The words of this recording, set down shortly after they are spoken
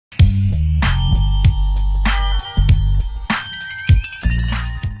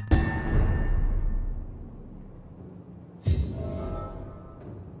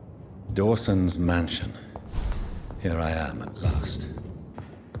Dawson's mansion. Here I am at last.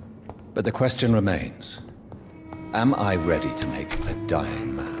 But the question remains. Am I ready to make a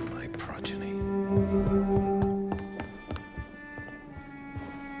dying man my progeny?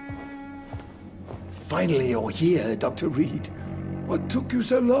 Finally you're here, Dr. Reed. What took you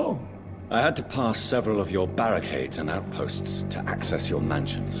so long? I had to pass several of your barricades and outposts to access your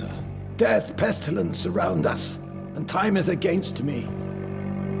mansion, sir. Death, pestilence surround us, and time is against me.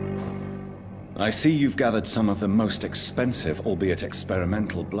 I see you've gathered some of the most expensive, albeit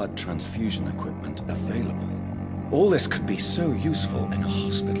experimental, blood transfusion equipment available. All this could be so useful in a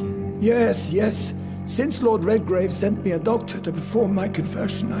hospital. Yes, yes. Since Lord Redgrave sent me a doctor to perform my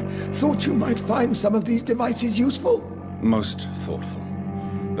conversion, I thought you might find some of these devices useful. Most thoughtful.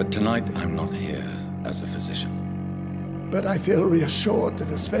 But tonight I'm not here as a physician. But I feel reassured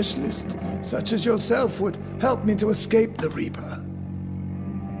that a specialist such as yourself would help me to escape the Reaper.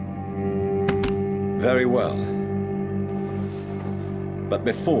 Very well. But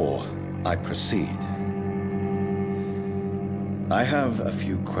before I proceed, I have a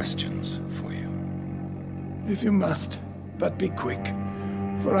few questions for you. If you must, but be quick,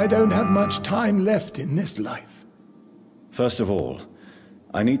 for I don't have much time left in this life. First of all,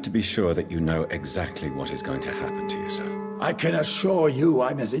 I need to be sure that you know exactly what is going to happen to you, sir. I can assure you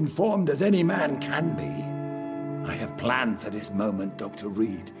I'm as informed as any man can be. I have planned for this moment, Dr.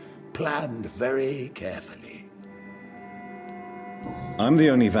 Reed. Planned very carefully. I'm the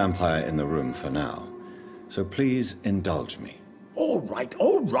only vampire in the room for now, so please indulge me. All right,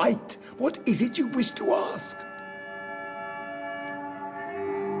 all right. What is it you wish to ask?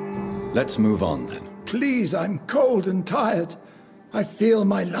 Let's move on, then. Please, I'm cold and tired. I feel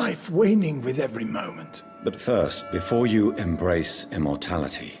my life waning with every moment. But first, before you embrace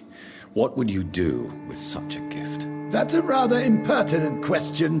immortality, what would you do with such a gift? That's a rather impertinent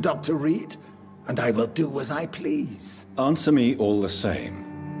question, Dr. Reed, and I will do as I please. Answer me all the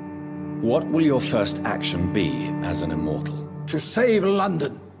same. What will your first action be as an immortal? To save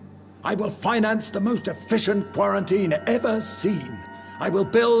London. I will finance the most efficient quarantine ever seen. I will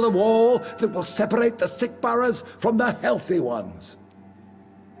build a wall that will separate the sick boroughs from the healthy ones.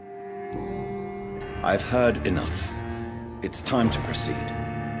 I've heard enough. It's time to proceed.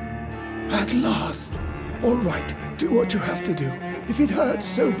 At last. All right, do what you have to do. If it hurts,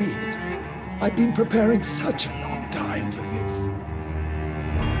 so be it. I've been preparing such a long time for this.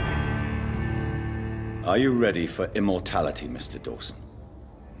 Are you ready for immortality, Mr. Dawson?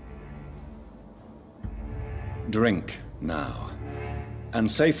 Drink now, and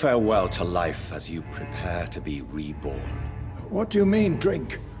say farewell to life as you prepare to be reborn. What do you mean,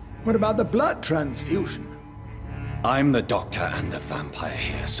 drink? What about the blood transfusion? I'm the doctor and the vampire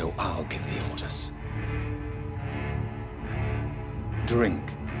here, so I'll give the orders. Drink,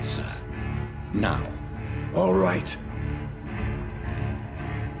 sir. Now. All right.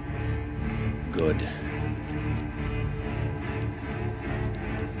 Good.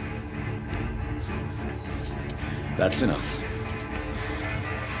 That's enough.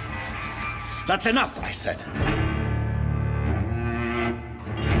 That's enough, I said.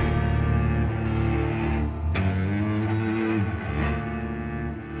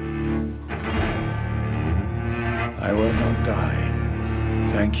 I will not die.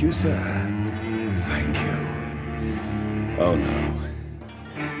 Thank you, sir. Thank you. Oh, no.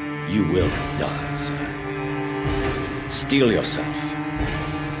 You will die, sir. Steel yourself.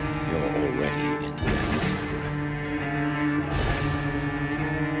 You're already in death's grip.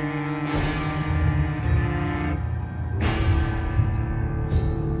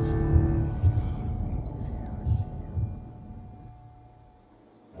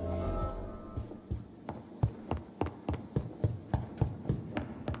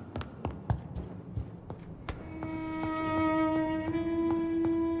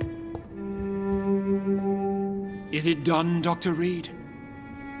 Is it done, Dr. Reed?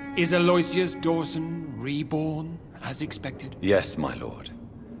 Is Aloysius Dawson reborn, as expected? Yes, my lord.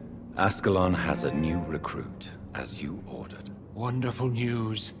 Ascalon has a new recruit, as you ordered. Wonderful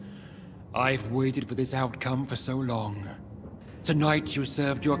news. I've waited for this outcome for so long. Tonight you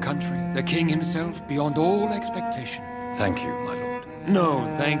served your country, the king himself, beyond all expectation. Thank you, my lord. No,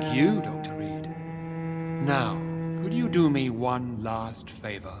 thank you, Dr. Reed. Now, could you do me one last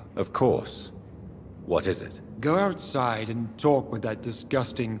favor? Of course. What is it? Go outside and talk with that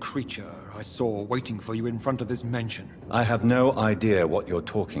disgusting creature I saw waiting for you in front of this mansion. I have no idea what you're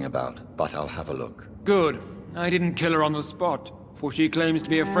talking about, but I'll have a look. Good. I didn't kill her on the spot, for she claims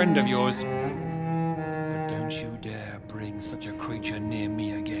to be a friend of yours. But don't you dare bring such a creature near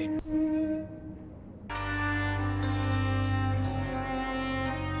me again.